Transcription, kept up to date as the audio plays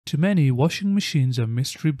To many, washing machines are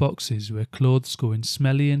mystery boxes where clothes go in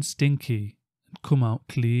smelly and stinky and come out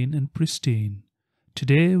clean and pristine.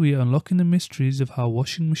 Today we are unlocking the mysteries of how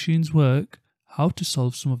washing machines work, how to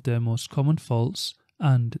solve some of their most common faults,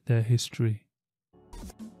 and their history.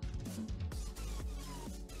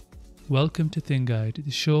 Welcome to Thing Guide,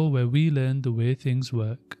 the show where we learn the way things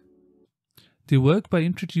work. They work by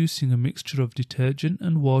introducing a mixture of detergent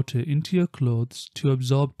and water into your clothes to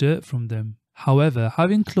absorb dirt from them. However,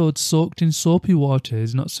 having clothes soaked in soapy water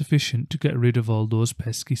is not sufficient to get rid of all those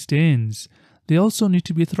pesky stains. They also need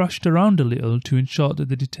to be thrashed around a little to ensure that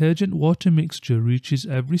the detergent water mixture reaches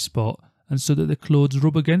every spot and so that the clothes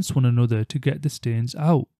rub against one another to get the stains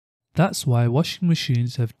out. That's why washing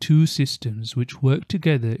machines have two systems which work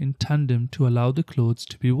together in tandem to allow the clothes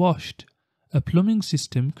to be washed. A plumbing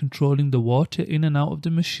system controlling the water in and out of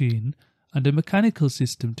the machine, and a mechanical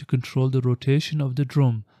system to control the rotation of the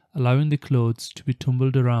drum, allowing the clothes to be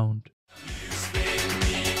tumbled around.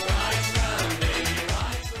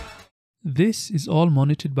 This is all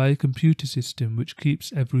monitored by a computer system which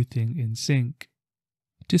keeps everything in sync.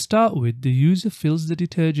 To start with, the user fills the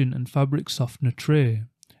detergent and fabric softener tray.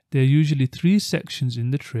 There are usually 3 sections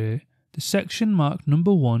in the tray. The section marked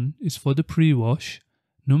number 1 is for the pre-wash,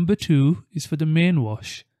 number 2 is for the main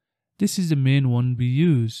wash. This is the main one we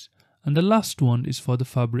use, and the last one is for the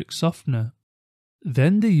fabric softener.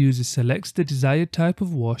 Then the user selects the desired type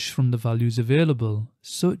of wash from the values available,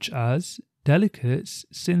 such as delicates,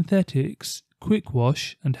 synthetics, quick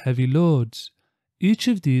wash, and heavy loads. Each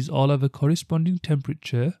of these all have a corresponding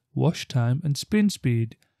temperature, wash time, and spin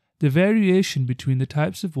speed. The variation between the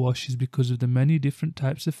types of wash is because of the many different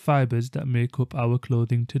types of fibers that make up our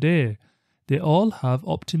clothing today. They all have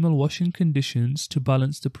optimal washing conditions to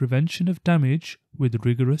balance the prevention of damage with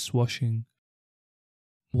rigorous washing.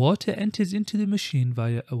 Water enters into the machine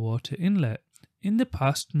via a water inlet. In the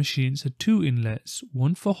past, machines had 2 inlets,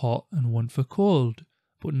 one for hot and one for cold,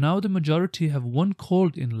 but now the majority have one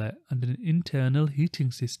cold inlet and an internal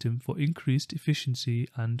heating system for increased efficiency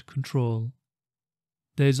and control.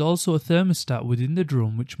 There is also a thermostat within the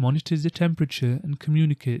drum which monitors the temperature and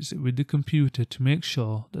communicates it with the computer to make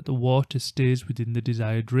sure that the water stays within the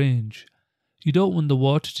desired range. You don't want the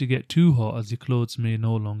water to get too hot as your clothes may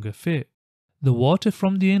no longer fit. The water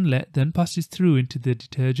from the inlet then passes through into the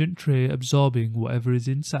detergent tray, absorbing whatever is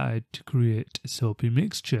inside to create a soapy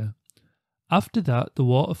mixture. After that, the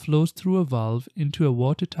water flows through a valve into a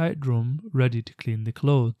watertight drum ready to clean the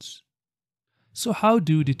clothes. So how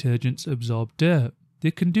do detergents absorb dirt?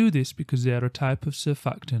 They can do this because they are a type of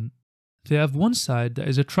surfactant. They have one side that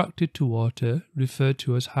is attracted to water, referred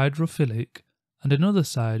to as hydrophilic, and another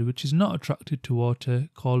side which is not attracted to water,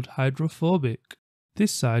 called hydrophobic.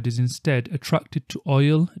 This side is instead attracted to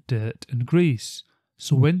oil, dirt, and grease.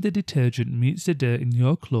 So when the detergent meets the dirt in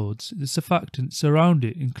your clothes, the surfactants surround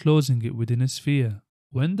it, enclosing it within a sphere.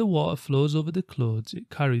 When the water flows over the clothes, it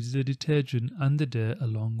carries the detergent and the dirt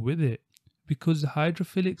along with it, because the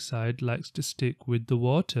hydrophilic side likes to stick with the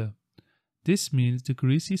water. This means the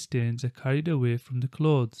greasy stains are carried away from the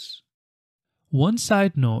clothes. One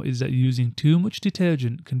side note is that using too much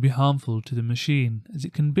detergent can be harmful to the machine, as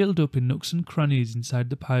it can build up in nooks and crannies inside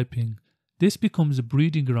the piping. This becomes a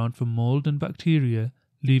breeding ground for mould and bacteria,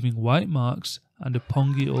 leaving white marks and a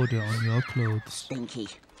pongy odour on your clothes.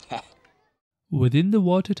 Within the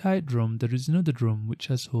watertight drum there is another drum which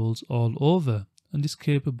has holes all over and is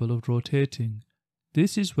capable of rotating.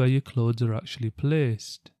 This is where your clothes are actually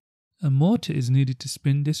placed. A motor is needed to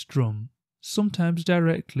spin this drum, sometimes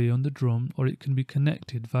directly on the drum, or it can be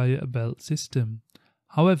connected via a belt system.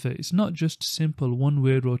 However, it's not just simple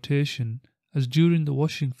one-way rotation, as during the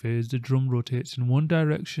washing phase the drum rotates in one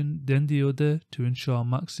direction then the other to ensure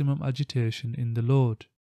maximum agitation in the load.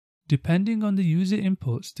 Depending on the user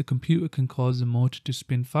inputs, the computer can cause the motor to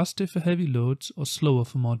spin faster for heavy loads or slower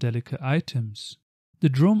for more delicate items. The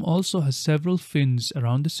drum also has several fins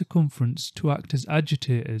around the circumference to act as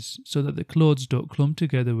agitators so that the clothes don't clump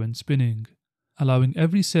together when spinning, allowing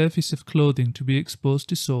every surface of clothing to be exposed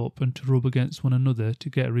to soap and to rub against one another to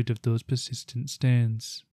get rid of those persistent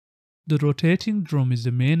stains. The rotating drum is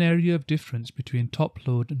the main area of difference between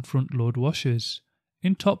top-load and front-load washers.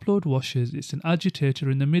 In top-load washers, it's an agitator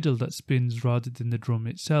in the middle that spins rather than the drum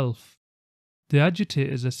itself. The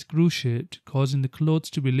agitators are screw-shaped, causing the clothes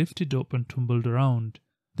to be lifted up and tumbled around.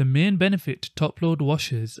 The main benefit to top-load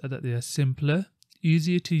washers are that they are simpler,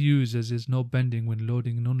 easier to use as there's no bending when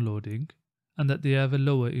loading and unloading, and that they have a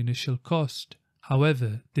lower initial cost.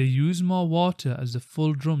 However, they use more water as the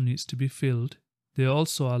full drum needs to be filled. They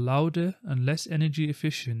also are louder and less energy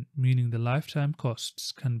efficient, meaning the lifetime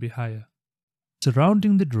costs can be higher.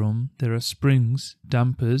 Surrounding the drum, there are springs,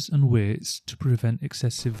 dampers and weights to prevent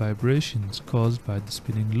excessive vibrations caused by the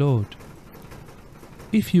spinning load.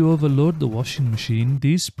 If you overload the washing machine,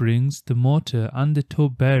 these springs, the motor and the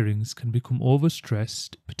tub bearings can become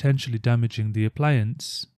overstressed, potentially damaging the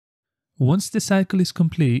appliance. Once the cycle is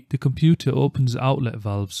complete, the computer opens the outlet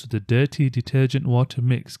valve so the dirty detergent water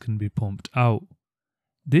mix can be pumped out.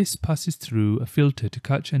 This passes through a filter to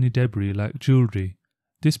catch any debris like jewellery.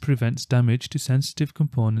 This prevents damage to sensitive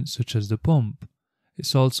components such as the pump.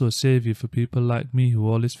 It's also a saviour for people like me who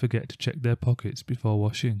always forget to check their pockets before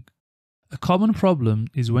washing. A common problem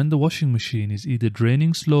is when the washing machine is either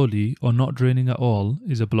draining slowly or not draining at all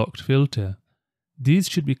is a blocked filter. These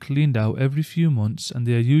should be cleaned out every few months and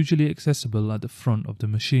they are usually accessible at the front of the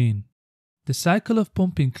machine. The cycle of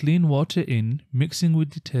pumping clean water in, mixing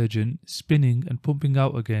with detergent, spinning and pumping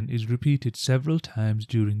out again is repeated several times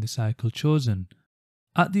during the cycle chosen.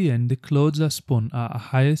 At the end, the clothes are spun at a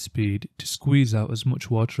higher speed to squeeze out as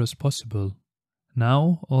much water as possible.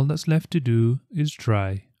 Now, all that's left to do is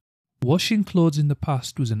dry. Washing clothes in the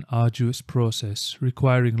past was an arduous process,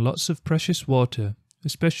 requiring lots of precious water,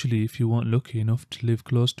 especially if you weren't lucky enough to live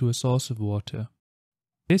close to a source of water.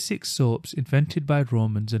 Basic soaps invented by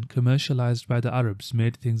Romans and commercialized by the Arabs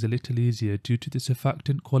made things a little easier due to the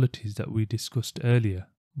surfactant qualities that we discussed earlier,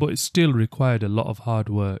 but it still required a lot of hard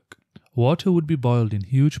work. Water would be boiled in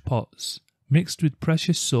huge pots, mixed with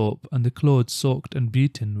precious soap and the clothes soaked and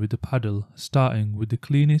beaten with a paddle, starting with the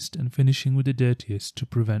cleanest and finishing with the dirtiest to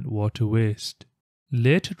prevent water waste.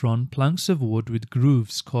 Later on, planks of wood with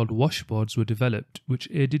grooves called washboards were developed, which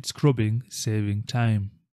aided scrubbing, saving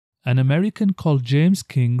time. An American called James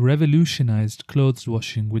King revolutionized clothes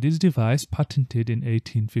washing with his device patented in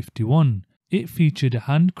 1851. It featured a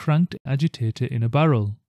hand-cranked agitator in a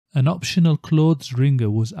barrel. An optional clothes wringer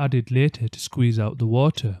was added later to squeeze out the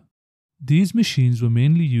water. These machines were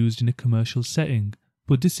mainly used in a commercial setting,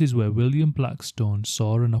 but this is where William Blackstone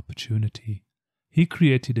saw an opportunity. He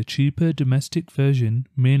created a cheaper domestic version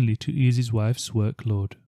mainly to ease his wife's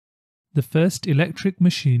workload. The first electric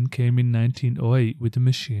machine came in 1908 with a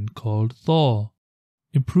machine called Thor.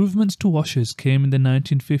 Improvements to washers came in the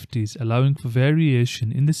 1950s, allowing for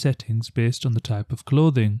variation in the settings based on the type of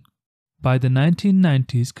clothing. By the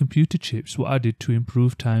 1990s, computer chips were added to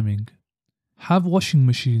improve timing. Have washing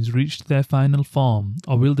machines reached their final form,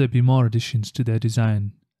 or will there be more additions to their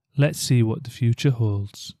design? Let's see what the future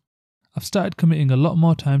holds. I've started committing a lot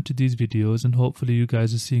more time to these videos and hopefully you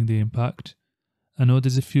guys are seeing the impact. I know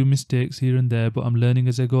there's a few mistakes here and there, but I'm learning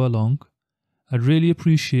as I go along. I'd really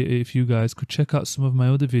appreciate it if you guys could check out some of my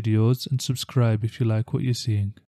other videos and subscribe if you like what you're seeing.